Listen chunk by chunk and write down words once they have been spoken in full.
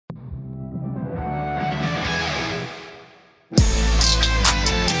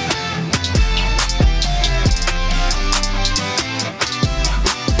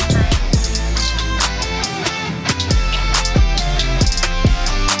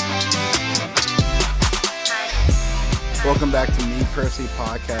Welcome back to Me Personally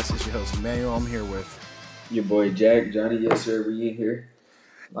Podcast. It's your host Emmanuel. I'm here with your boy Jack, Johnny. Yes, sir. We in here.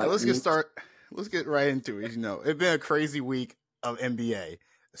 Let's get right into it. You know, it's been a crazy week of NBA,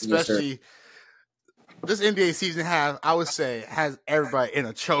 especially this NBA season. I would say, has everybody in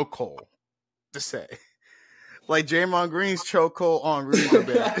a chokehold. To say, like Draymond Green's chokehold on Rudy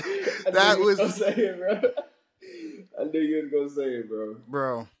Gobert. That was. Gonna say it, bro. I knew you was gonna say it, bro.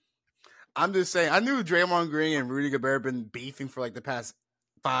 Bro, I'm just saying. I knew Draymond Green and Rudy Gobert have been beefing for like the past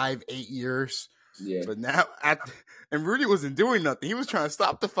 5-8 years. Yeah. But now, and Rudy wasn't doing nothing. He was trying to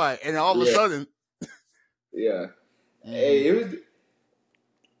stop the fight, and all of a sudden, yeah. Hey, it was,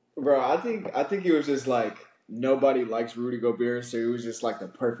 bro. I think it was just like nobody likes Rudy Gobert, so it was just like the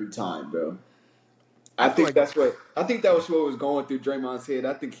perfect time, bro. I think that was what was going through Draymond's head.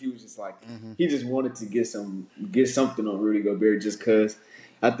 I think he was just like he just wanted to get something on Rudy Gobert just because.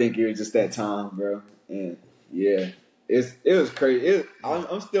 I think it was just that time, bro. And yeah. It was crazy.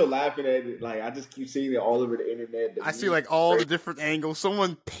 I'm still laughing at it. Like I just keep seeing it all over the internet. I see like all the different angles.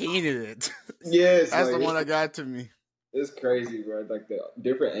 Someone painted it. Yes, that's like, the one that got to me. It's crazy, bro. Like the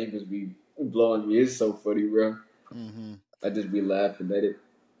different angles be blowing me. It's so funny, bro. Mm-hmm. I just be laughing at it.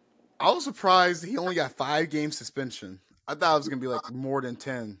 I was surprised he only got 5-game suspension. I thought it was gonna be like more than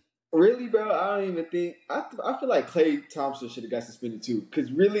 10. Really, bro? I don't even think. I feel like Klay Thompson should have got suspended too.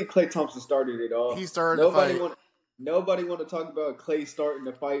 Because really, Klay Thompson started it all. He started the fight. Nobody want to talk about Klay starting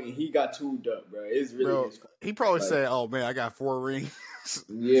the fight, and he got tuned up, bro. It's really he probably said, "Oh man, I got 4 rings."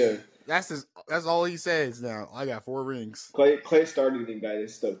 Yeah, that's all he says now. I got 4 rings. Klay started and got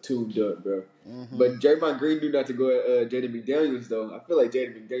his stuff tuned up, bro. Mm-hmm. But Draymond Green knew not to go at Jaden McDaniels though. I feel like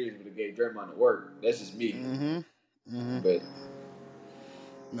Jaden McDaniels would have gave Draymond the work. That's just me. Mm-hmm. Mm-hmm. But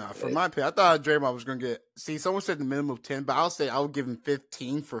for my opinion, I thought Draymond was gonna get. See, someone said the minimum of 10, but I'll say I would give him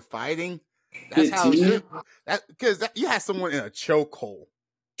 15 for fighting. That's 15? How it should. Because you had someone in a chokehold,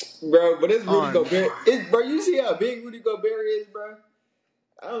 bro. But it's Rudy Gobert. Bro, you see how big Rudy Gobert is, bro.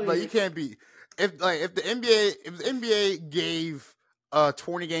 You can't be if the NBA gave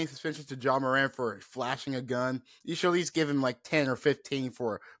 20-game suspension to Ja Morant for flashing a gun, you should at least give him like 10 or 15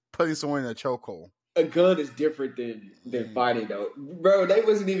 for putting someone in a chokehold. A gun is different than fighting, though, bro. They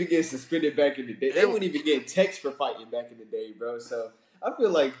wasn't even getting suspended back in the day. They wouldn't even get texts for fighting back in the day, bro. So. I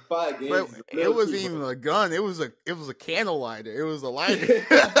feel like 5 games. Bro, it wasn't even a gun. It was a candle lighter. It was a lighter.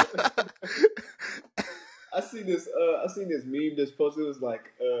 I seen this meme that's posted. It was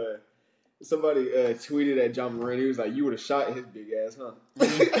like somebody tweeted at Ja Morant. He was like, "You would have shot his big ass, huh?"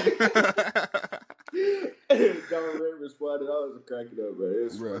 Ja Morant responded. I was cracking up, bro. It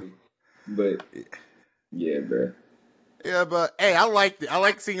was funny, but yeah, bro. Yeah, but hey, I liked it. I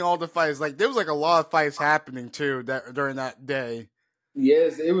like seeing all the fights. Like there was like a lot of fights happening too during that day.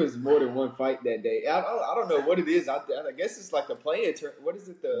 Yes, it was more than one fight that day. I don't know what it is. I guess it's like a playing tournament. What is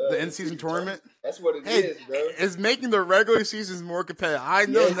it? The in-season tournament? That's what it is, bro. It's making the regular seasons more competitive. I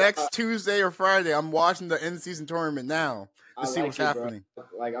know next Tuesday or Friday, I'm watching the in-season tournament now to see what's happening. Bro.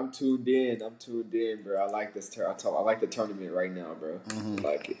 Like, I'm tuned in, bro. I like this. I like the tournament right now, bro. Mm-hmm. I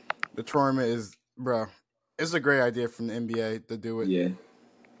like it. The tournament is, bro, it's a great idea from the NBA to do it. Yeah.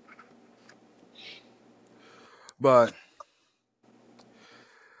 But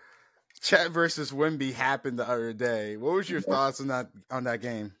Chet versus Wemby happened the other day. What was your thoughts on that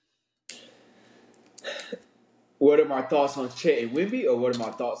game? What are my thoughts on Chet and Wemby, or what are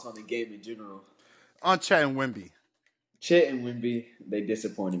my thoughts on the game in general? On Chet and Wemby. Chet and Wemby, they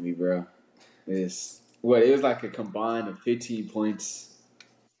disappointed me, bro. It was like a combine of 15 points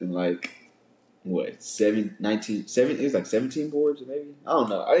and like 17 it was like 17 boards maybe. I don't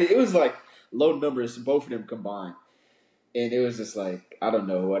know. It was like low numbers, both of them combined. And it was just like, I don't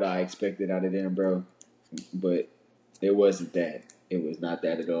know what I expected out of them, bro. But it wasn't that. It was not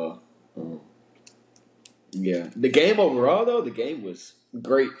that at all. Yeah. The game overall, though, the game was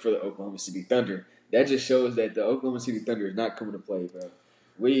great for the Oklahoma City Thunder. That just shows that the Oklahoma City Thunder is not coming to play, bro.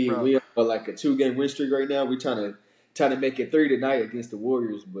 We are like a 2-game win streak right now. We're trying to make it 3 tonight against the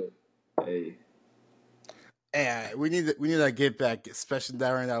Warriors, but hey. Yeah, we need to get back, especially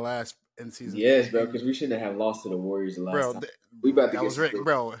during that last in-season. Yes, bro, because we shouldn't have lost to the Warriors the last time. We about to that was right,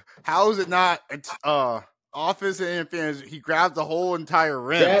 bro. How is it not offensive interference? He grabbed the whole entire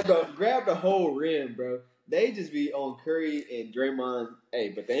rim. Grabbed the whole rim, bro. They just be on Curry and Draymond.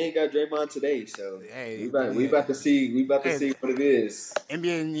 Hey, but they ain't got Draymond today, so we about to see. We about to see what it is.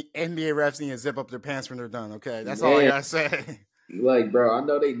 NBA refs need to zip up their pants when they're done. Okay, that's all I gotta say. Like, bro, I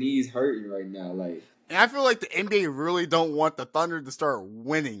know they knees hurting right now. Like, and I feel like the NBA really don't want the Thunder to start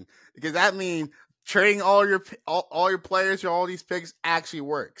winning because that means trading all your players or all these picks actually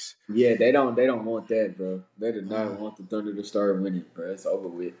works. Yeah, they don't want that, bro. They do not want the Thunder to start winning, bro. It's over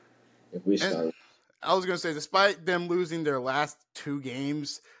with if we start. I was gonna say, despite them losing their last 2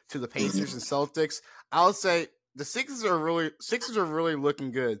 games to the Pacers and Celtics, I would say the Sixers are really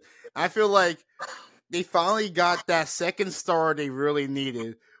looking good. I feel like they finally got that second star they really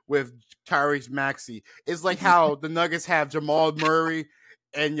needed with Tyrese Maxey. It's like how the Nuggets have Jamal Murray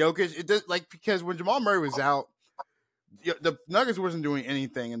and Jokic. It does, like, because when Jamal Murray was out, the Nuggets wasn't doing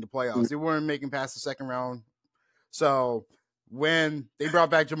anything in the playoffs. They weren't making past the second round. So when they brought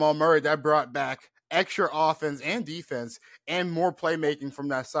back Jamal Murray, that brought back extra offense and defense and more playmaking from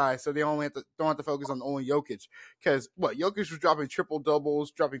that side. So they don't have to focus on only Jokic. Because Jokic was dropping triple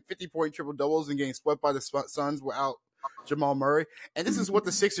doubles, dropping 50-point triple doubles, and getting swept by the Suns without Jamal Murray. And this is what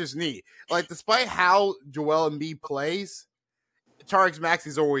the Sixers need. Like, despite how Joel Embiid plays, Tariq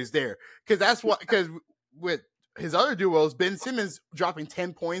Maxey's always there. Because with his other duos, Ben Simmons dropping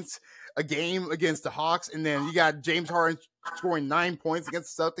 10 points a game against the Hawks, and then you got James Harden scoring 9 points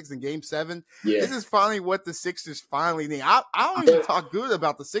against the Celtics in Game 7. Yeah. This is finally what the Sixers finally need. I don't even talk good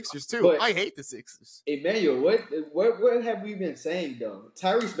about the Sixers too. I hate the Sixers. Emmanuel, what have we been saying though?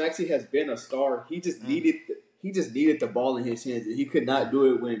 Tyrese Maxey has been a star. He just needed the ball in his hands. He could not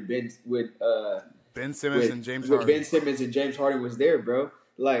do it when Ben Simmons and James Harden. Ben Simmons and James Harden was there, bro.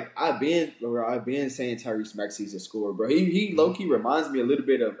 Like I've been saying Tyrese Maxey's a scorer, bro. He low key reminds me a little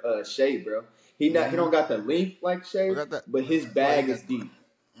bit of Shea, bro. He don't got the length like Shea, but his bag is deep.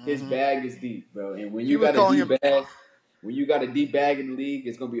 His bag is deep, bro. And when you got a deep bag in the league,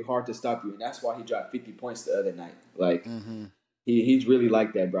 it's gonna be hard to stop you. And that's why he dropped 50 points the other night. Like he's really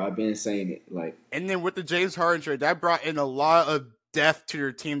like that, bro. I've been saying it. Like, and then with the James Harden trade, that brought in a lot of depth to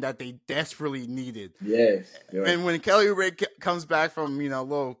their team that they desperately needed. Yes. And when Kelly Oubre comes back from a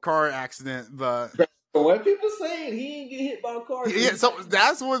little car accident, but what people saying, he ain't get hit by a car. Yeah, so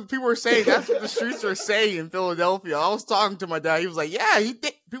that's what people are saying. That's what the streets are saying in Philadelphia. I was talking to my dad. He was like, "Yeah, he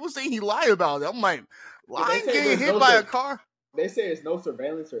did." People saying he lied about it. I'm like, lying getting hit by a car. They say it's no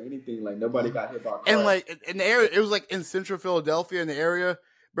surveillance or anything. Like nobody got hit by a car. And like in the area, it was like in central Philadelphia in the area.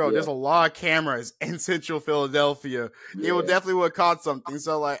 Bro, there's a lot of cameras in central Philadelphia. Yeah. They would definitely have caught something.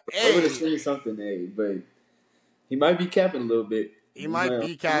 So, like, hey. They would have seen something, but he might be capping a little bit. He might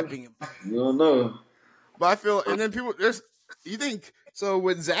be capping. You don't know. But I feel, and then you think, so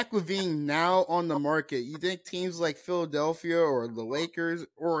with Zach LaVine now on the market, you think teams like Philadelphia or the Lakers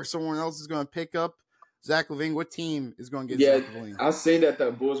or someone else is going to pick up Zach LaVine? What team is going to get Zach LaVine? I seen that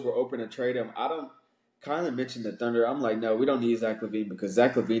the Bulls were open to trade him. I don't. Kind of mentioned the Thunder. I'm like, no, we don't need Zach LaVine because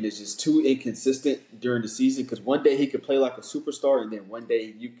Zach LaVine is just too inconsistent during the season. Because one day he could play like a superstar, and then one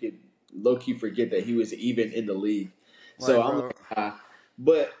day you could low key forget that he was even in the league. Right, so I'm like,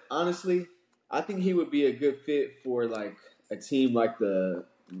 but honestly, I think he would be a good fit for like a team like the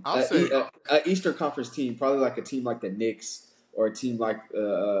Eastern Conference team, probably like a team like the Knicks or a team like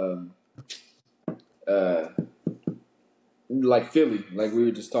Philly, like we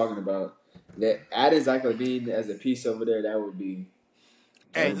were just talking about. That adding Zach LaVine as a piece over there, that would be.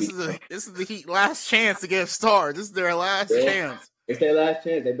 This is the Heat last chance to get a star. This is their last chance. It's their last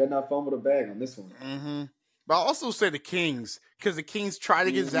chance. They better not fumble the bag on this one. Mm-hmm. But I also say the Kings, because the Kings tried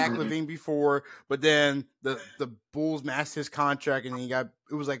to get Zach LaVine before, but then the Bulls matched his contract, and it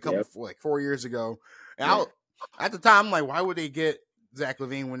was like 4 years ago. And at the time, I'm like, why would they get Zach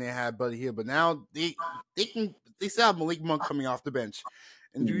LaVine when they had Buddy Hield? But now they still have Malik Monk coming off the bench.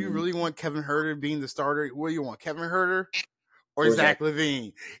 And do you really want Kevin Huerter being the starter? What do you want, Kevin Huerter or Zach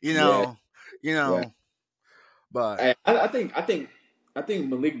LaVine? But I think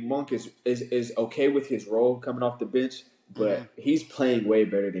Malik Monk is okay with his role coming off the bench, but he's playing way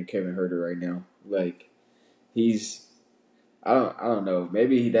better than Kevin Huerter right now. Like I don't know.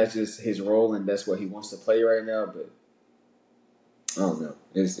 Maybe that's just his role and that's what he wants to play right now. But I don't know.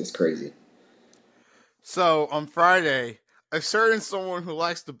 It's crazy. So on Friday, a certain someone who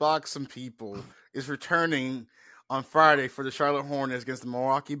likes to box some people is returning on Friday for the Charlotte Hornets against the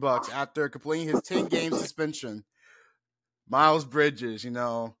Milwaukee Bucks after completing his 10-game suspension. Miles Bridges,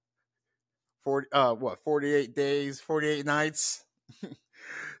 48 days, 48 nights.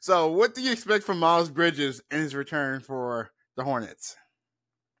 So what do you expect from Miles Bridges in his return for the Hornets?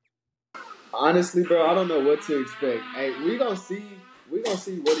 Honestly, bro, I don't know what to expect. Hey, we gonna see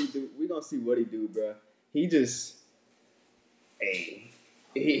what he do. We gonna see what he do, bro. He just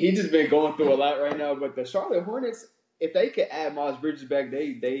been going through a lot right now. But the Charlotte Hornets, if they could add Miles Bridges back,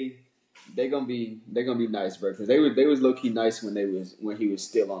 they gonna be nice, bro. Because they was low key nice when he was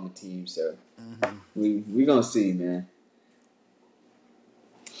still on the team. So we gonna see, man.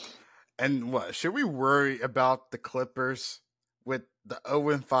 And what should we worry about the Clippers with the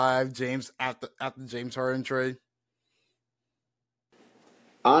 0-5 James after James Harden trade?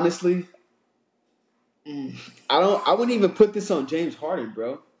 Honestly, I wouldn't even put this on James Harden,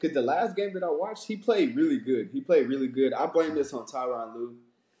 bro. Because the last game that I watched, he played really good. I blame this on Tyronn Lue.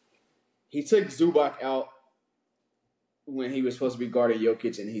 He took Zubac out when he was supposed to be guarding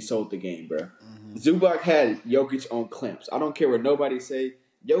Jokic, and he sold the game, bro. Mm-hmm. Zubac had Jokic on clamps. I don't care what nobody say.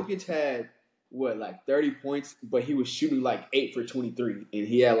 Jokic had, 30 points, but he was shooting 8 for 23, and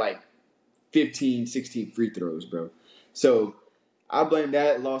he had 15, 16 free throws, bro. So I blame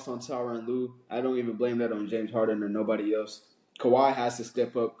that loss on Tyronn Lue. I don't even blame that on James Harden or nobody else. Kawhi has to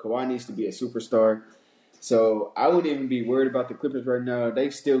step up. Kawhi needs to be a superstar. So I wouldn't even be worried about the Clippers right now.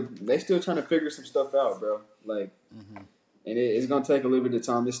 They still trying to figure some stuff out, bro. And it's gonna take a little bit of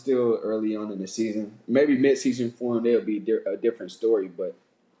time. It's still early on in the season. Maybe mid-season for them, they'll be a different story. But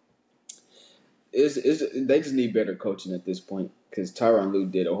they just need better coaching at this point because Tyronn Lue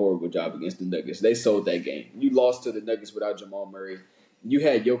did a horrible job against the Nuggets. They sold that game. You lost to the Nuggets without Jamal Murray. You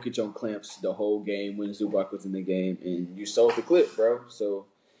had Jokic on clamps the whole game when Zubac was in the game, and you sold the clip, bro. So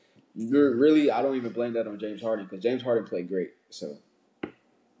really, I don't even blame that on James Harden because James Harden played great. So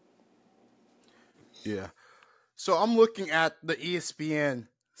yeah. So I'm looking at the ESPN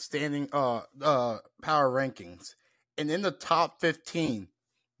standing power rankings, and in the top 15,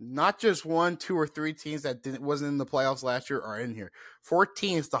 not just 1, 2, or 3 teams that wasn't in the playoffs last year are in here.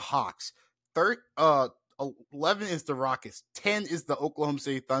 14 is the Hawks. 11 is the Rockets. 10 is the Oklahoma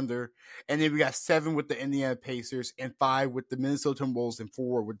City Thunder. And then we got 7 with the Indiana Pacers and 5 with the Minnesota Timberwolves and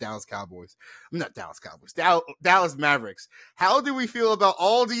 4 with Dallas Cowboys. Not Dallas Cowboys. Dallas Mavericks. How do we feel about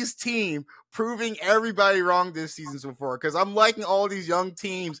all these teams proving everybody wrong this season so far? Because I'm liking all these young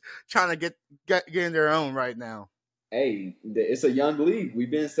teams trying to get in their own right now. Hey, it's a young league.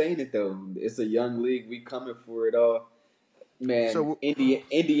 We've been saying it, though. It's a young league. We coming for it all. Man, so,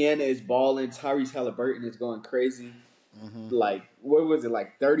 Indiana is balling. Tyrese Halliburton is going crazy. Mm-hmm. What was it?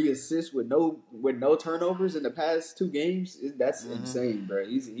 30 assists with no turnovers in the past 2 games. That's insane, bro.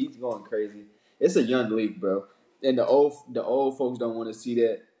 He's going crazy. It's a young league, bro. And the old folks don't want to see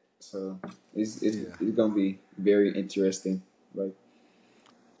that. So it's gonna be very interesting.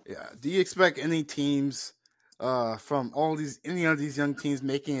 Yeah. Do you expect any teams from any of these young teams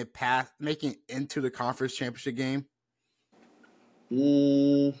making it into the conference championship game?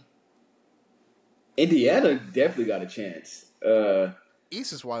 Indiana definitely got a chance.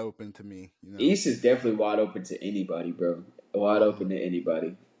 East is wide open to me. You know? East is definitely wide open to anybody, bro. Wide open to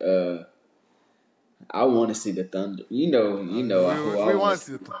anybody. I want to see the Thunder. We want to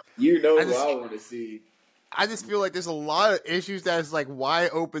see the Thunder. You know who I want to see. I just feel like there's a lot of issues that is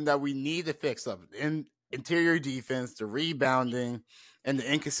wide open that we need to fix up. In interior defense, the rebounding, and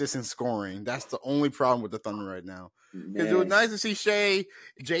the inconsistent scoring. That's the only problem with the Thunder right now. Because it was nice to see Shea,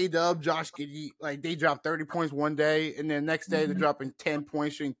 J-Dub, Josh Giddey, they dropped 30 points one day, and then next day they're dropping 10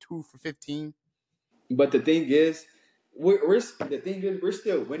 points, shooting 2 for 15. But the thing is, we're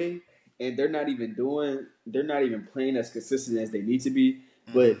still winning, and they're not even playing as consistent as they need to be.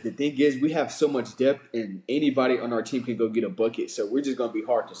 But the thing is, we have so much depth, and anybody on our team can go get a bucket. So we're just gonna be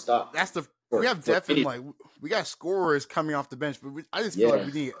hard to stop. We have depth, and we got scorers coming off the bench, but I just feel like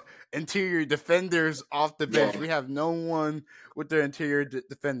we need interior defenders off the bench. We have no one with their interior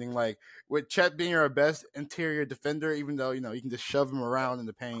defending. With Chet being our best interior defender, even though you can just shove him around in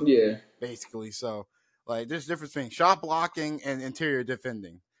the paint, basically. So there's a difference between shot blocking and interior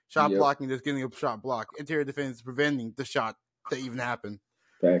defending. Shot blocking is getting a shot block. Interior defending is preventing the shot to even happen.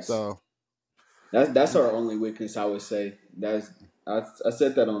 Facts. So that's our only weakness, I would say. I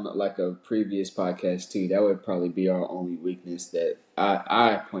said that on a previous podcast too. That would probably be our only weakness that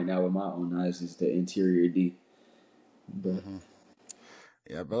I point out with my own eyes is the interior D. But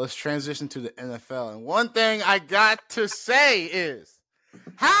yeah, but let's transition to the NFL. And one thing I got to say is,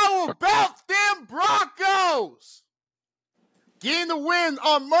 how about them Broncos getting the win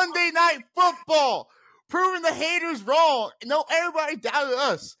on Monday Night Football? Proving the haters wrong. Everybody doubted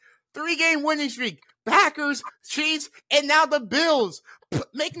us. 3-game winning streak. Packers, Chiefs, and now the Bills.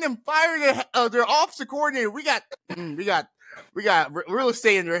 Making them fire their offensive coordinator. We got real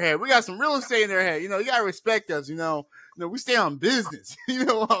estate in their head. We got some real estate in their head. You gotta respect us. We stay on business. You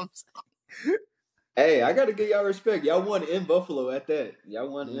know what I'm saying? Hey, I gotta give y'all respect. Y'all won in Buffalo at that. Y'all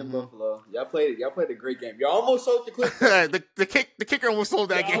won in Buffalo. Y'all played a great game. Y'all almost sold the clip. the kicker almost sold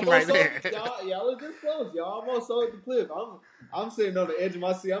that game right there. Y'all was this close. Y'all almost sold the clip. I'm sitting on the edge of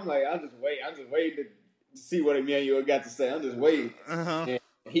my seat. I'm just waiting to see what Emmanuel got to say. I'm just waiting.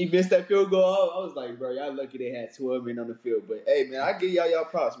 he missed that field goal. I was like, bro, y'all lucky they had 12 men on the field. But hey, man, I give y'all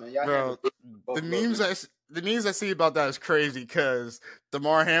props, man. Y'all Bro, the memes I see about that is crazy because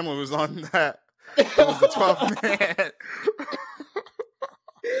Damar Hamlin was on that. It was the 12th man.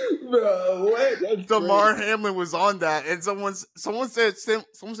 Bro, what? That's Damar Hamlin was on that, and someone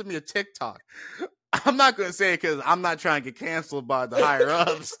sent me a TikTok. I'm not gonna say it because I'm not trying to get canceled by the higher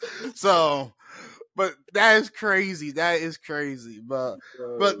ups. So, but that is crazy. That is crazy. But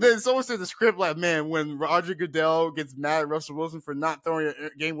then someone said the script like, man, when Roger Goodell gets mad at Russell Wilson for not throwing a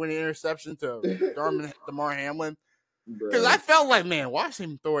game-winning interception to Damar Hamlin, because I felt like, man, watch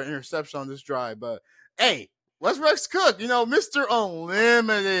him throw an interception on this drive. But hey, let's Rex Cook, Mr.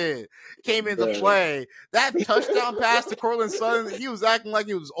 Unlimited came into play. That touchdown pass to Cortland Sutton, he was acting like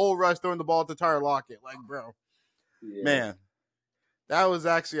he was old Rush throwing the ball to Tyler Lockett. Like, bro, man, that was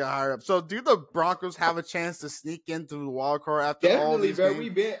actually a higher up. So, do the Broncos have a chance to sneak into the wild card after all these bro. games?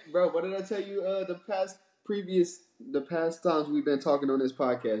 We've been, bro. What did I tell you? The past times we've been talking on this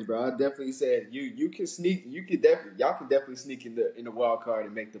podcast, bro. I definitely said you can sneak. Y'all can definitely sneak in the wild card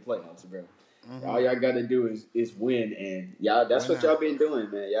and make the playoffs, bro. Mm-hmm. All y'all got to do is win, and y'all. That's what y'all been doing,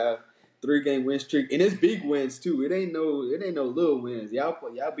 man. Y'all 3-game win streak, and it's big wins too. It ain't no little wins. Y'all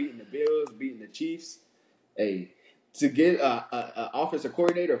beating the Bills, beating the Chiefs. Hey, to get a offensive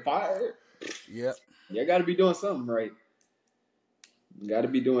coordinator fired. Yep. Y'all got to be doing something right. You got to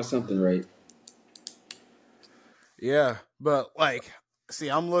be doing something right. Yeah, but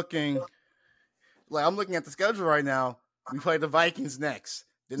I'm looking at the schedule right now. We play the Vikings next,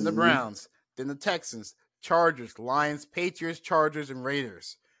 then the Browns, then the Texans, Chargers, Lions, Patriots, Chargers, and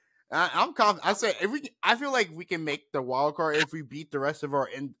Raiders. I'm confident. I feel like we can make the wild card if we beat the rest of our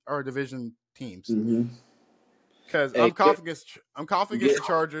division teams. Because I'm confident against the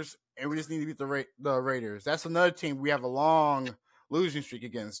Chargers, and we just need to beat the Raiders. That's another team we have a long losing streak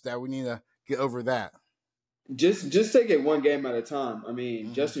against that we need to get over that. Just take it one game at a time. I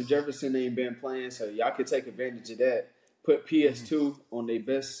mean, Justin Jefferson ain't been playing, so y'all can take advantage of that. Put PS2 on their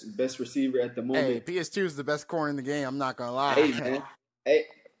best receiver at the moment. Hey, PS2 is the best corner in the game. I'm not gonna lie. Hey, man. I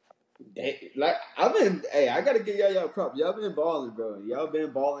gotta give y'all props. Y'all been balling, bro. Y'all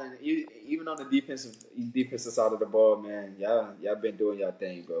been balling, even on the defensive side of the ball, man. Y'all been doing y'all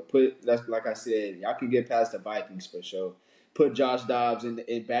thing, bro. That's like I said, y'all can get past the Vikings for sure. Put Josh Dobbs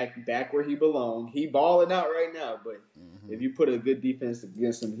in back where he belongs. He balling out right now, but if you put a good defense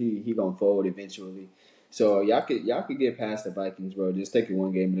against him, he gonna fold eventually. So y'all could get past the Vikings, bro. Just take it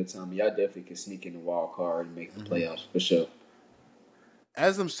one game at a time. Y'all definitely can sneak in the wild card and make the playoffs for sure.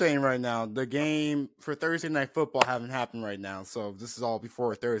 As I'm saying right now, the game for Thursday Night Football haven't happened right now, so this is all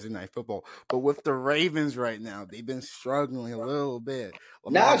before Thursday Night Football. But with the Ravens right now, they've been struggling a little bit.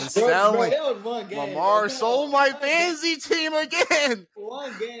 Lamar sold my fantasy team again.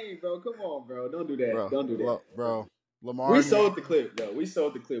 One game, bro. Come on, bro. Don't do that. Don't do that, bro. Lamar. We sold the clip, though. We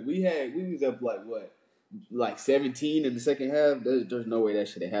sold the clip. We was up like 17 in the second half. There's no way that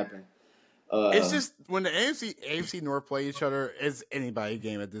should have happened. It's just when the AFC North play each other, it's anybody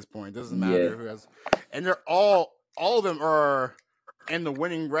game at this point. It doesn't matter who has, and they're all of them are in the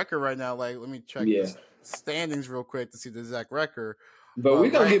winning record right now. Like, let me check the standings real quick to see the exact record. But we're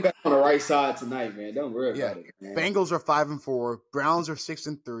gonna get back on the right side tonight, man. Don't worry about it, man. Bengals are 5-4, Browns are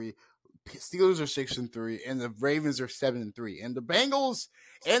 6-3, Steelers are 6-3, and the Ravens are 7-3. And the Bengals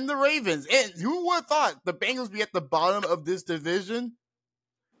and the Ravens, and who would have thought the Bengals be at the bottom of this division?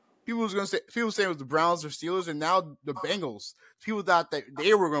 People saying it was the Browns or Steelers, and now the Bengals. People thought that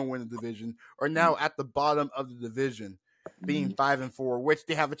they were going to win the division, are now at the bottom of the division, being 5-4, which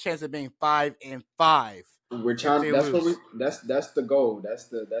they have a chance of being 5-5. We're trying. That's the goal. That's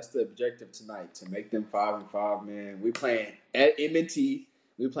the objective tonight, to make them 5-5. Man, we playing at M&T.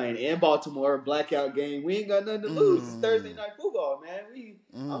 We playing in Baltimore, blackout game. We ain't got nothing to lose. It's Thursday Night Football, man.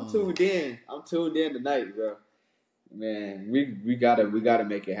 I'm tuned in. I'm tuned in tonight, bro. Man, we gotta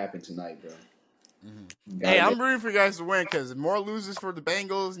make it happen tonight, bro. Hey, I'm rooting for you guys to win because more losers for the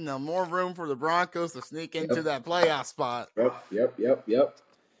Bengals, more room for the Broncos to sneak into that playoff spot. Yep.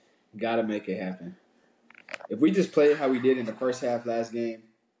 Gotta make it happen. If we just play how we did in the first half last game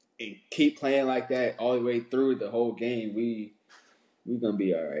and keep playing like that all the way through the whole game, we gonna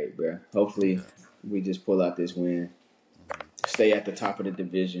be all right, bro. Hopefully, we just pull out this win, stay at the top of the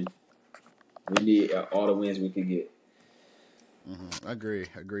division. We need all the wins we can get. Agree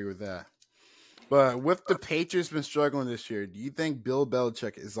with that. But with the Patriots been struggling this year, do you think Bill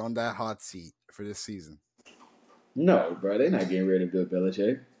Belichick is on that hot seat for this season? No, bro. They're not getting rid of Bill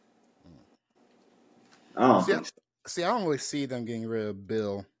Belichick. I don't think so. I don't really see them getting rid of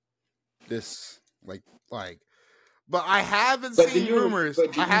Bill. This But I haven't seen rumors. Do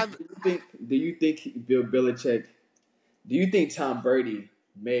you think Bill Belichick? Do you think Tom Brady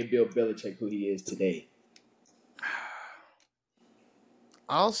made Bill Belichick who he is today?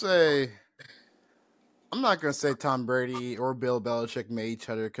 I'll say I'm not gonna say Tom Brady or Bill Belichick made each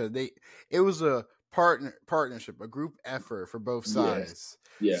other because it was a partnership, a group effort for both sides.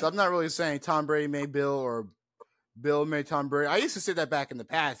 Yeah. So I'm not really saying Tom Brady made Bill or Bill made Tom Brady. I used to say that back in the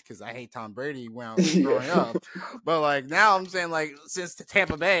past because I hate Tom Brady when I was growing up. But like now I'm saying like since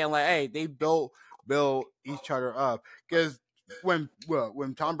Tampa Bay, I'm like, hey, they built each other up. Because when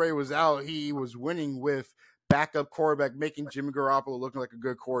Tom Brady was out, he was winning with backup quarterback, making Jimmy Garoppolo looking like a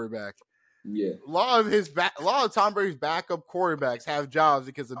good quarterback. Yeah. A lot of Tom Brady's backup quarterbacks have jobs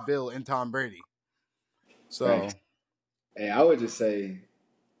because of Bill and Tom Brady. So Thanks. Hey, I would just say,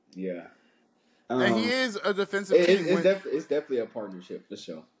 yeah. And he is a defensive team. It's definitely a partnership for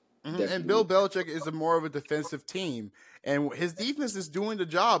sure. Mm-hmm. And Bill Belichick is more of a defensive team. And his defense is doing the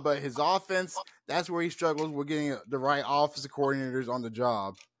job, but his offense, that's where he struggles with getting the right offensive coordinators on the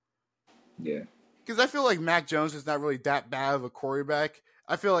job. Yeah. Because I feel like Mac Jones is not really that bad of a quarterback.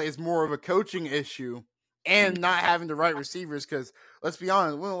 I feel like it's more of a coaching issue and not having the right receivers. Because let's be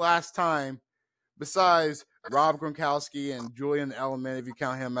honest, when the last time, besides Rob Gronkowski and Julian Edelman, if you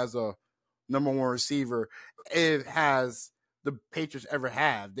count him as a number one receiver, it has the Patriots ever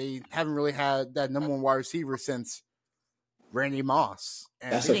have. They haven't really had that number one wide receiver since Randy Moss.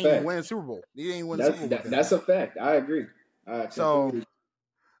 And That's they a didn't even fact. win a Super Bowl. They didn't even win a Super Bowl with him. That's a fact. I agree. So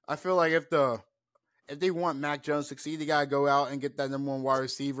I feel like if they want Mac Jones to succeed, they gotta go out and get that number one wide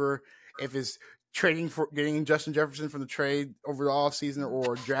receiver. If it's trading for getting Justin Jefferson from the trade over the offseason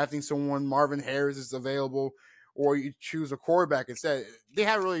or drafting someone, Marvin Harris is available, or you choose a quarterback instead. They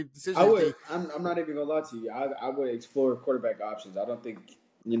have really decisions. I would. I'm not even gonna lie to you. I would explore quarterback options. I don't think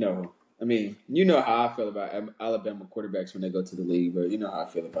I mean, you know how I feel about Alabama quarterbacks when they go to the league, but you know how I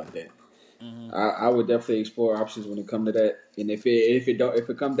feel about that. Mm-hmm. I would definitely explore options when it comes to that. And if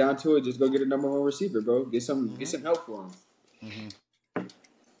it comes down to it, just go get a number one receiver, bro. Get some help for him. Mm-hmm.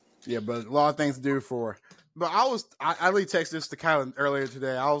 Yeah, but a lot of things to do for. But I really texted this to Kylan earlier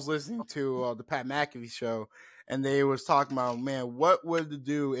today. I was listening to the Pat McAfee show, and they was talking about, man, what would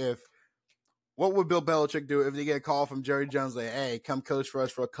Bill Belichick do if they get a call from Jerry Jones like, hey, come coach for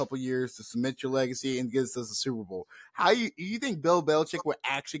us for a couple years to cement your legacy and get us a Super Bowl? You think Bill Belichick would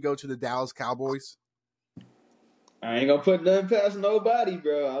actually go to the Dallas Cowboys? I ain't gonna put nothing past nobody,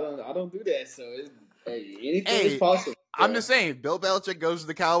 bro. I don't do that. So anything is possible. Bro. I'm just saying, Bill Belichick goes to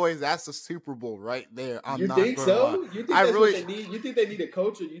the Cowboys. That's the Super Bowl right there. You think so? You think that's what they need? You think they need a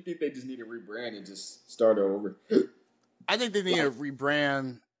coach, or you think they just need to rebrand and just start over? I think they need to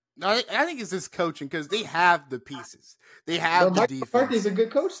rebrand. I think it's just coaching because they have the pieces. They have the defense. McCarthy's a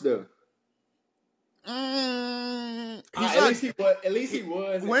good coach, though. At least he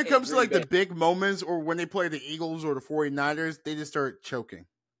was. When it comes to like the big moments or when they play the Eagles or the 49ers, they just start choking.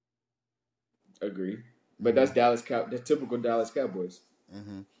 Agree. But that's the typical Dallas Cowboys.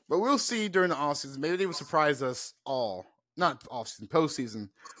 Mm-hmm. But we'll see during the offseason. Maybe they will surprise us all. Not offseason, postseason.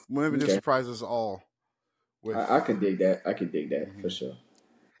 Maybe they'll surprise us all. I can dig that. For sure.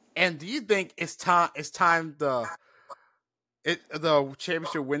 And do you think it's time the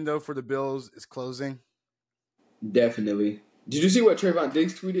championship window for the Bills is closing? Definitely. Did you see what Trayvon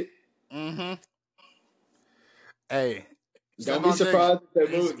Diggs tweeted? Mm-hmm. Hey, don't be surprised.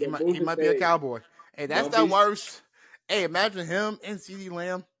 He might be a Cowboy. Hey, that's that worse. Hey, imagine him and CeeDee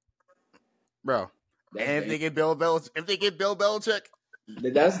Lamb, bro. And if they get Bill Belichick,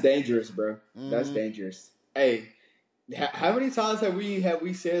 that's dangerous, bro. Mm-hmm. That's dangerous. Hey, how many times have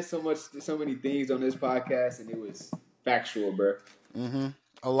we said so many things on this podcast and it was factual, bro? Mm-hmm.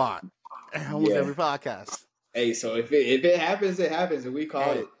 A lot. Almost every podcast. Hey, so if it happens, it happens, and we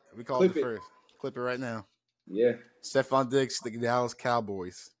call it. We call it first. Clip it right now. Yeah. Stephon Diggs, the Dallas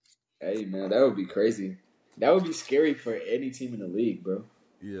Cowboys. Hey, man, that would be crazy. That would be scary for any team in the league, bro.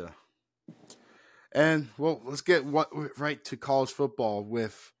 Yeah. And, well, let's get right to college football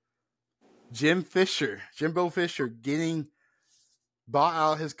with Jimbo Fisher getting bought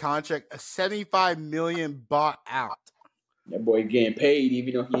out his contract, a $75 million bought out. That boy getting paid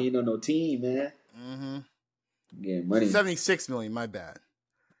even though he ain't on no team, man. Mm-hmm. Getting money. $76 million, my bad.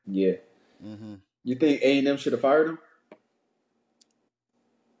 Yeah. Mm-hmm. You think A&M should have fired him?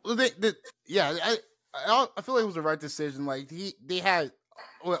 Well, I feel like it was the right decision. Like they had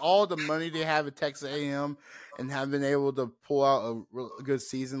with all the money they have at Texas A&M and have been able to pull out a good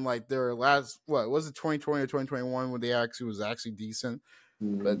season. Like their last, was it 2020 or 2021 when they was actually decent,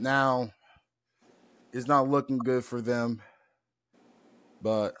 but now it's not looking good for them.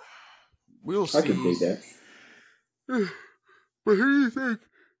 But we'll see. I can dig that. But who do you think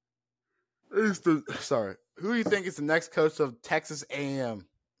is the Who do you think is the next coach of Texas A&M?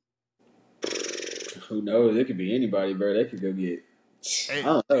 Who knows? It could be anybody, bro. They could go get. I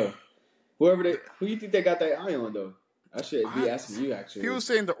don't know. Who you think they got their eye on though? I should be asking you actually. People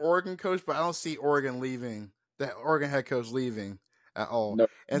saying the Oregon coach, but I don't see Oregon leaving. The Oregon head coach leaving at all. No,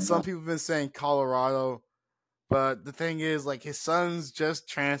 and some people have been saying Colorado, but the thing is, like, his sons just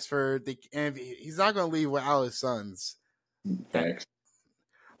transferred. And he's not going to leave without his sons. Thanks.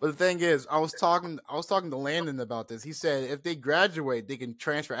 But the thing is, I was talking to Landon about this. He said if they graduate, they can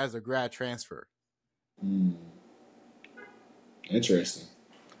transfer as a grad transfer. Interesting.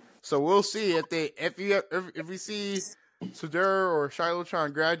 So we'll see if we see Suder or Shiloh trying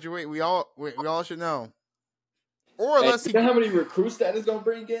to graduate. We all should know. Or unless you know how many recruits that is gonna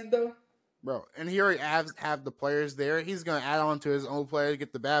bring in though, bro. And he already have the players there. He's gonna add on to his own players,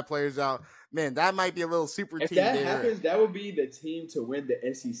 get the bad players out. Man, that might be a little super team. If that happens, that would be the team to win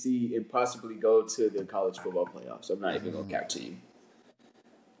the SEC and possibly go to the college football playoffs. I'm not even gonna cap to you.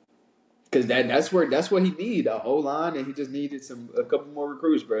 Because that's what he need, a whole line, and he just needed a couple more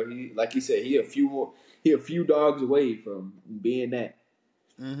recruits, bro. He, like he said, he a few dogs away from being that.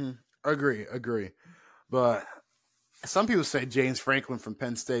 Agree. But some people say James Franklin from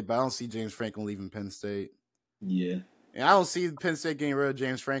Penn State, but I don't see James Franklin leaving Penn State. Yeah, and I don't see Penn State getting rid of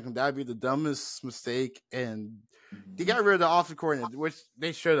James Franklin. That'd be the dumbest mistake. And they got rid of the offensive coordinator, which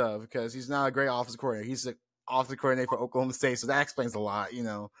they should have, because he's not a great offensive coordinator. He's the offensive coordinator for Oklahoma State, so that explains a lot, you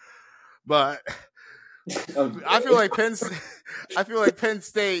know. But I feel like Penn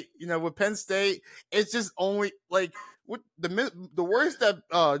State, you know, with Penn State, it's just only like what the worst that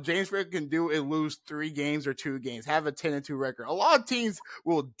James Franklin can do is lose 3 games or 2 games, have a 10-2 record. A lot of teams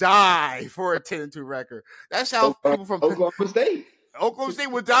will die for a 10-2 record. That's how people from Oklahoma State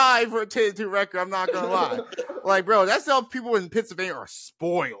would die for a 10-2 record. I'm not gonna lie, like, bro, that's how people in Pennsylvania are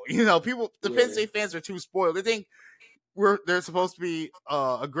spoiled. You know, the Penn State fans are too spoiled. They think they're supposed to be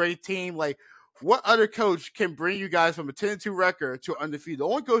a great team. Like, what other coach can bring you guys from a 10-2 record to undefeated? The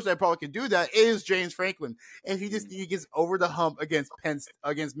only coach that probably can do that is James Franklin. And he gets over the hump against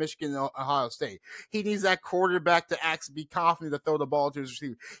Michigan and Ohio State. He needs that quarterback to actually be confident to throw the ball to his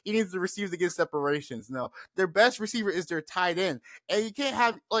receiver. He needs the receivers to get separations. No, their best receiver is their tight end. And you can't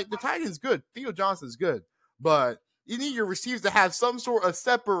have, like, the tight end's good. Theo Johnson's good. But you need your receivers to have some sort of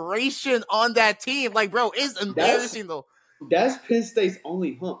separation on that team. Like, bro, it's embarrassing though. That's Penn State's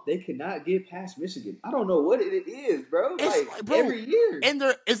only hump. They cannot get past Michigan. I don't know what it is, bro. Like, bro, every year. And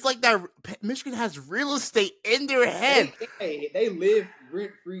it's like that Michigan has real estate in their head. They live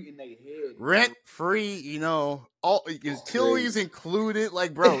rent-free in their head. Rent-free, you know, all utilities included.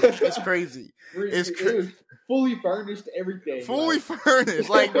 Like, bro, it's crazy. It was fully furnished, everything. Fully furnished,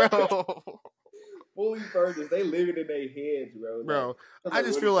 like, bro. Fully furnished. They live it in their heads, bro. Bro, I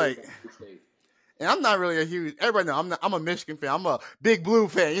just feel like, and I'm not really everybody know I'm a Michigan fan. I'm a Big Blue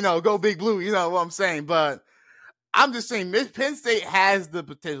fan, you know, go Big Blue, you know what I'm saying? But I'm just saying Penn State has the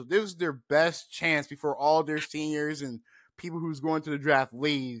potential. This is their best chance before all their seniors and people who's going to the draft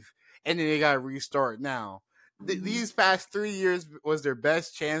leave, and then they got to restart now. These past 3 years was their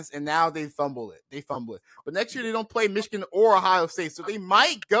best chance, and now they fumble it. But next year they don't play Michigan or Ohio State, so they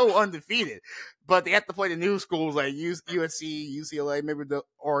might go undefeated. But they have to play the new schools like USC, UCLA, maybe the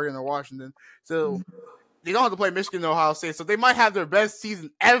Oregon or Washington. So they don't have to play Michigan or Ohio State, so they might have their best season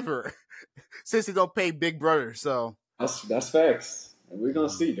ever since they don't pay Big Brother. So that's facts, and we're gonna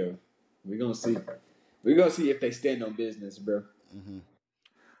see though. We're gonna see if they stand on business, bro. Mm-hmm.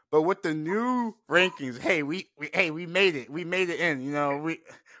 But with the new rankings, hey, we made it. We made it in. You know,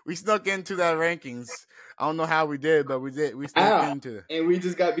 we snuck into that rankings. I don't know how we did, but we did. We snuck into it. And we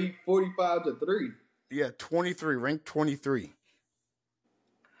just got beat 45-3. Yeah, 23, ranked 23.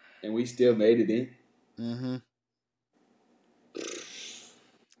 And we still made it in. Mm-hmm.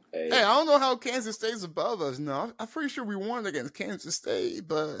 Hey, I don't know how Kansas State's above us. No, I'm pretty sure we won against Kansas State,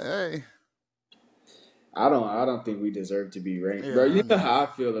 but hey. I don't think we deserve to be ranked, bro. You know how I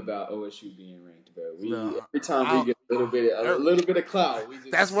feel about OSU being ranked, bro. Every time we get a little bit of clout,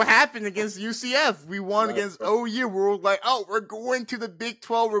 that's what happened against UCF. We won against OU. We're like, we're going to the Big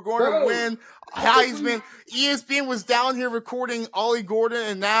 12. We're going to win Heisman. ESPN was down here recording Ollie Gordon,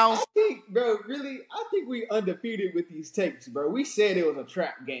 and now I think we undefeated with these takes, bro. We said it was a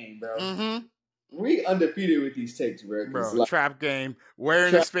trap game, bro. Mm-hmm. We undefeated with these takes, bro. Trap game,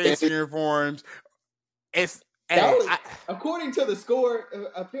 wearing the space uniforms. That was according to the score.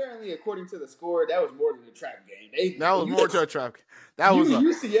 Apparently, according to the score, that was more than a trap game. That was more to a trap. That was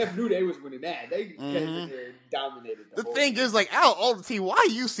UCF knew they was winning that. They came in there and dominated the whole thing. Game. Is like out all the team. Why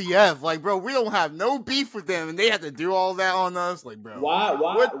UCF? Like, bro, we don't have no beef with them, and they had to do all that on us. Like, bro, why?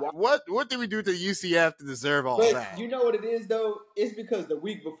 What did we do to UCF to deserve all that? You know what it is though? It's because the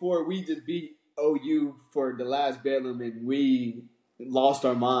week before we just beat OU for the last Bedlam, and we lost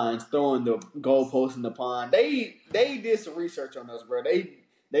our minds throwing the goalpost in the pond. They did some research on us, bro.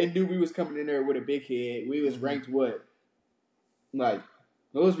 They knew we was coming in there with a big head. We was ranked what? Like,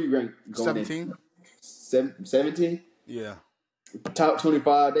 what was we ranked? 17? 17? Yeah. Top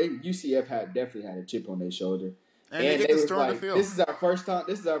 25. UCF definitely had a chip on their shoulder. And they get to storm the field. This is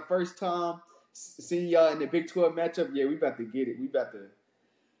our first time seeing y'all in the Big 12 matchup. Yeah, we about to get it. We about to.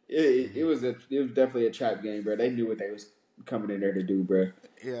 It was definitely a trap game, bro. They knew what they was coming in there to do, bro.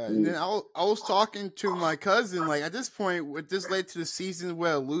 Yeah, and then I was talking to my cousin. Like, at this point, with this late to the season,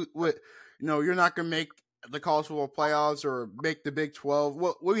 you're not gonna make the college football playoffs or make the Big 12.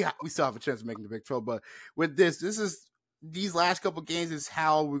 Well, we still have a chance of making the Big 12, but with these last couple games is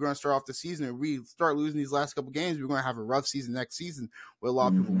how we're going to start off the season. If we start losing these last couple games, we're going to have a rough season next season with a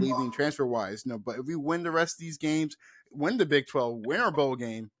lot of people leaving transfer wise. But if we win the rest of these games, win the Big 12, win our bowl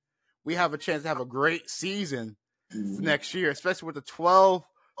game, we have a chance to have a great season next year, especially with the 12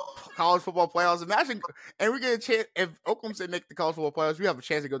 college football playoffs. Imagine, and we get a chance if Oklahoma State make the college football playoffs, we have a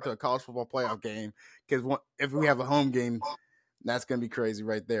chance to go to a college football playoff game because if we have a home game, that's going to be crazy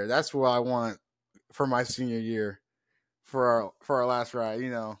right there. That's what I want for my senior year. For our last ride,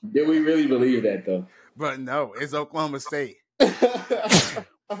 Did we really believe that though? But no, it's Oklahoma State. I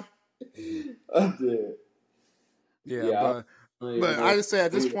did. Yeah, but I just say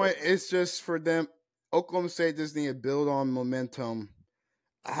at this point, it's just for them. Oklahoma State just need to build on momentum.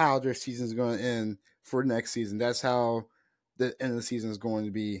 How their season is going to end for next season. That's how the end of the season is going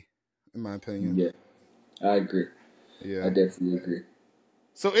to be, in my opinion. Yeah, I agree. Yeah, I definitely agree.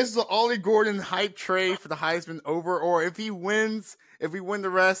 So is the Ollie Gordon hype trade for the Heisman over? Or if we win the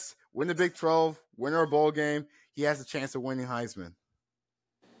rest, win the Big 12, win our bowl game, he has a chance of winning Heisman?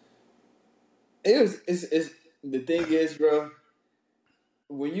 The thing is, bro,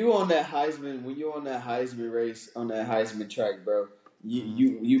 when you on that Heisman race, on that Heisman track, bro,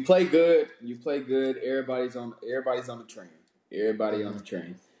 you play good. You play good. Everybody's on the train. Everybody on the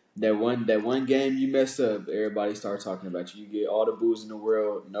train. That one game you messed up, everybody starts talking about you. You get all the boos in the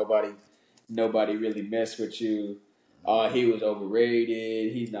world. Nobody really messed with you. He was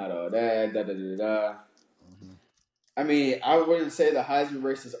overrated. He's not all that. Da da da da. I mean, I wouldn't say the Heisman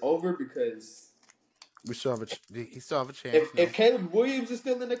race is over because he still have a chance. If Caleb Williams is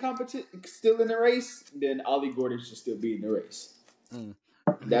still in the still in the race, then Ollie Gordon should still be in the race.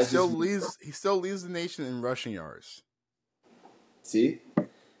 He still leads the nation in rushing yards. See.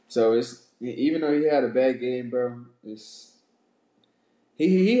 So even though he had a bad game, bro,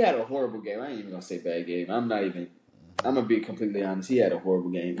 he had a horrible game. I ain't even gonna say bad game. I'm gonna be completely honest. He had a horrible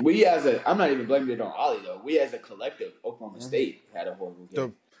game. I'm not even blaming it on Ollie though. We as a collective, Oklahoma State had a horrible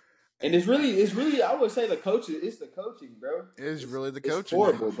game. And it's really I would say the coaching. It's the coaching, bro. It's really the coaching. It's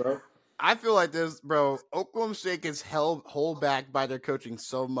horrible, bro. I feel like this, bro. Oklahoma State gets hold back by their coaching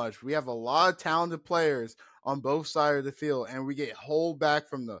so much. We have a lot of talented players on both sides of the field, and we get hold back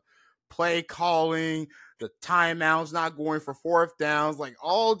from the play calling, the timeouts, not going for fourth downs, like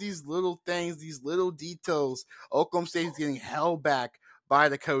all these little things, these little details. Oklahoma State is getting held back by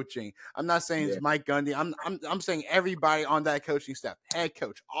the coaching. I'm not saying it's Mike Gundy. I'm saying everybody on that coaching staff, head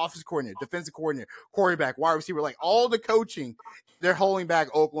coach, offensive coordinator, defensive coordinator, quarterback, wide receiver, like all the coaching, they're holding back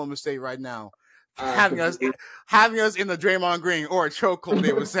Oklahoma State right now. Having us in the Draymond Green or a chokehold,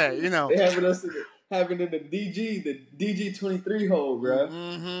 they would say, They having in the DG 23 hole, bro.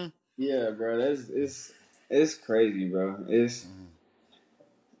 Mm-hmm. Yeah, bro. It's crazy, bro.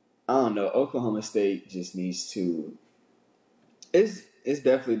 I don't know. Oklahoma State just needs to. It's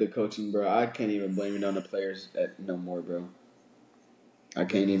definitely the coaching, bro. I can't even blame it on the players no more, bro. I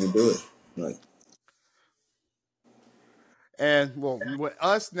can't even do it. Like. And, well, with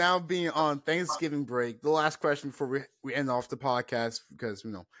us now being on Thanksgiving break, the last question before we end off the podcast, because,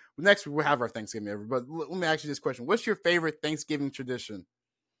 next we'll have our Thanksgiving. But let me ask you this question. What's your favorite Thanksgiving tradition?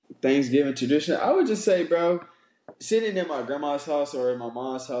 Thanksgiving tradition? I would just say, bro, sitting in my grandma's house or in my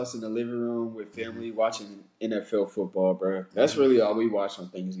mom's house in the living room with family watching NFL football, bro. That's really all we watch on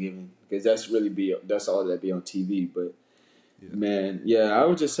Thanksgiving because that's all that be on TV. But, man, I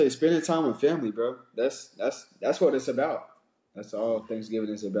would just say spending time with family, bro. That's what it's about. That's all Thanksgiving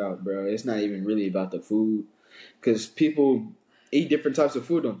is about, bro. It's not even really about the food. Because people eat different types of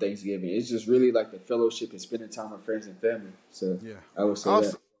food on Thanksgiving. It's just really like the fellowship and spending time with friends and family. So Yeah, I would say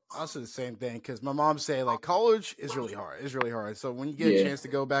also, that. also the same thing because my mom say like college is really hard. It's really hard. So when you get a Yeah. chance to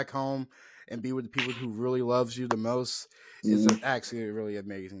go back home and be with the people who really loves you the most, it's actually a really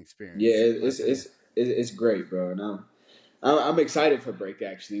amazing experience. Yeah, it's great, bro. And I'm excited for break.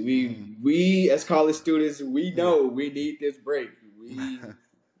 Actually, we as college students, we know we need this break.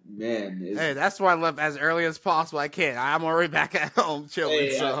 Hey, that's why I left as early as possible. I can't. I'm already back at home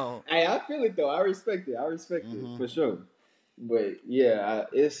chilling. I feel it though. I respect it. It for sure. But yeah,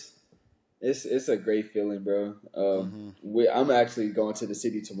 it's a great feeling, bro. I'm actually going to the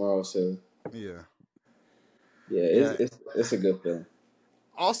city tomorrow, so yeah, it's a good feeling.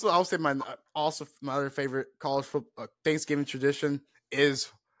 Also, I would say my other favorite college football Thanksgiving tradition is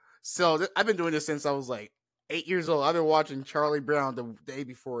I've been doing this since I was like 8 years old. I've been watching Charlie Brown the day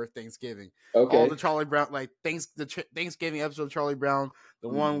before Thanksgiving. Okay. All the Charlie Brown Thanksgiving episode of Charlie Brown, the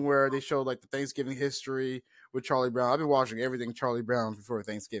one where they showed like the Thanksgiving history with Charlie Brown. I've been watching everything Charlie Brown before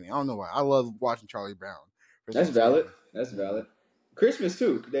Thanksgiving. I don't know why. I love watching Charlie Brown. That's valid. Christmas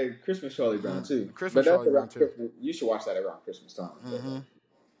too. Christmas Charlie Brown too. Christmas Charlie Brown too. Christmas. You should watch that around Christmas time.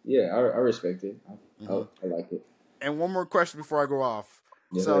 Yeah, I respect it. I like it. And one more question before I go off.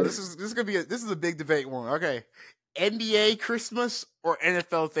 Yeah, so this is gonna be this is a big debate one. Okay, NBA Christmas or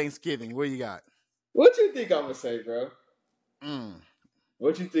NFL Thanksgiving? What do you got? What you think I'm gonna say, bro?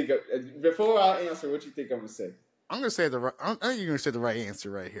 What you think? Before I answer, what you think I'm gonna say? I'm gonna say I think you're gonna say the right answer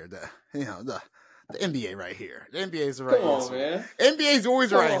right here. The NBA right here. The NBA is the right answer. Come on, man. NBA is always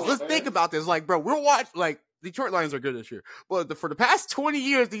the right answer. Let's think about this. Like, bro, we're watching like. Detroit Lions are good this year, but for the past 20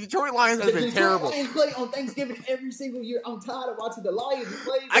 years, the Detroit Lions have been terrible. The Detroit Lions play on Thanksgiving every single year. I'm tired of watching the Lions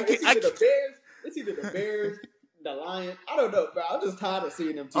play. It's either the Bears, the Lions. I don't know, bro. I'm just tired of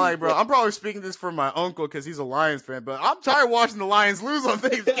seeing them. All right, bro. I'm probably speaking this for my uncle because he's a Lions fan, but I'm tired of watching the Lions lose on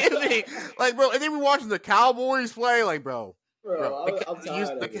Thanksgiving. Like, bro, and then we're watching the Cowboys play. Like, bro. I'm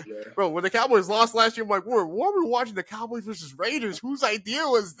tired of it, bro. When the Cowboys lost last year, I'm like, why are we watching the Cowboys versus Raiders? Whose idea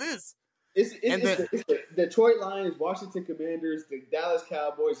was this? It's the Detroit Lions, Washington Commanders, the Dallas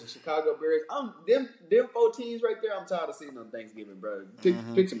Cowboys, the Chicago Bears. Them 4 teams right there. I'm tired of seeing on Thanksgiving, bro.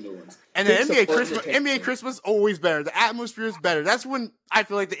 Pick some new ones. And the NBA Christmas always better. The atmosphere is better. That's when I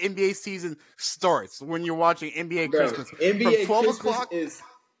feel like the NBA season starts. When you're watching NBA Christmas, NBA from 12 Christmas o'clock is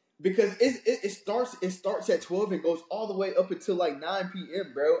because it starts at 12 and goes all the way up until like 9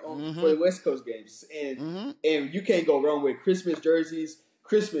 p.m. bro for the West Coast games, and you can't go wrong with Christmas jerseys.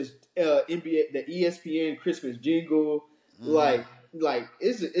 Christmas NBA, the ESPN Christmas jingle, like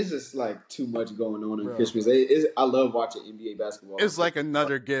it's just like too much going on in Christmas. I love watching NBA basketball. It's like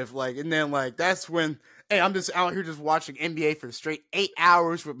another gift, like, and then like that's when I'm just out here just watching NBA for straight 8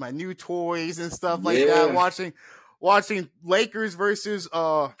 hours with my new toys and stuff like that. Watching Lakers versus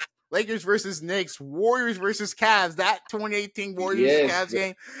Knicks, Warriors versus Cavs, that 2018 Warriors Cavs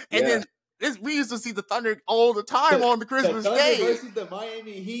game, and then. We used to see the Thunder all the time on the Christmas day. Versus the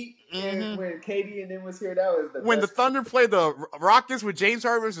Miami Heat, and when KD and them was here, that was when the Thunder played the Rockets with James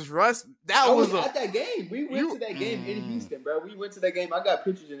Harden versus Russ. I was at that game. We went to that game in Houston, bro. We went to that game. I got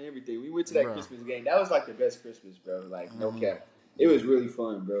pictures and everything. We went to that Christmas game. That was like the best Christmas, bro. Like no cap. It was really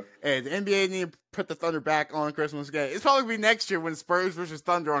fun, bro. Hey, the NBA need to put the Thunder back on Christmas Day. It's probably be next year when Spurs versus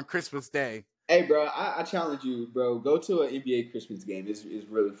Thunder on Christmas Day. Hey, bro, I challenge you, bro. Go to an NBA Christmas game. It's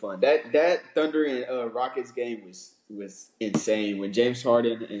really fun. That Thunder and Rockets game was insane. When James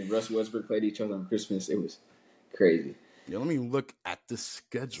Harden and Russell Westbrook played each other on Christmas, it was crazy. Yeah, let me look at the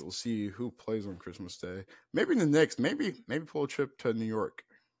schedule, see who plays on Christmas Day. Maybe the Knicks. Maybe pull a trip to New York.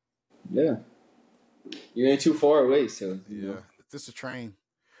 Yeah, you ain't too far away, so yeah, it's just a train,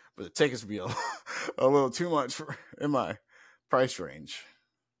 but the tickets would be a little too much in my price range.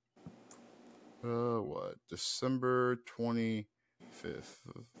 December 25th.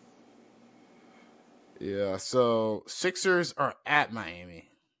 Yeah, so Sixers are at Miami.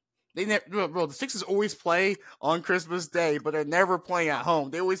 They never, bro. The Sixers always play on Christmas Day, but they're never playing at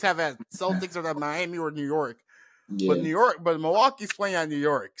home. They always have at Celtics or at Miami or New York. Yeah. But Milwaukee's playing at New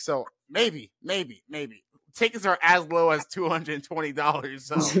York, so maybe. Tickets are as low as $220.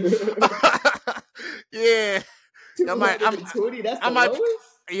 So yeah, $220. That's the lowest.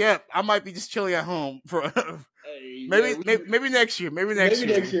 Yeah, I might be just chilling at home for maybe next year. Maybe next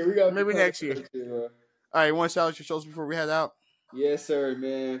year. Maybe next year. All right, you want to shout out your shows before we head out? Yes, sir,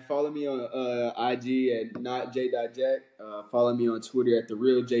 man. Follow me on IG at notj.jack. Follow me on Twitter at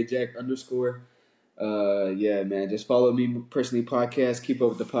therealjjack_. Yeah, man. Just follow me personally. Podcast. Keep up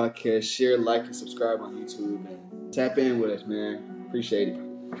with the podcast. Share, like, and subscribe on YouTube, man. Tap in with us, man. Appreciate it.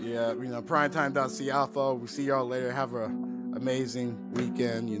 Yeah, primetime.Seattle. We'll see y'all later. Have a amazing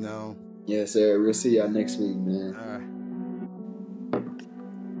weekend. Yes, sir. We'll see y'all next week, man. All right.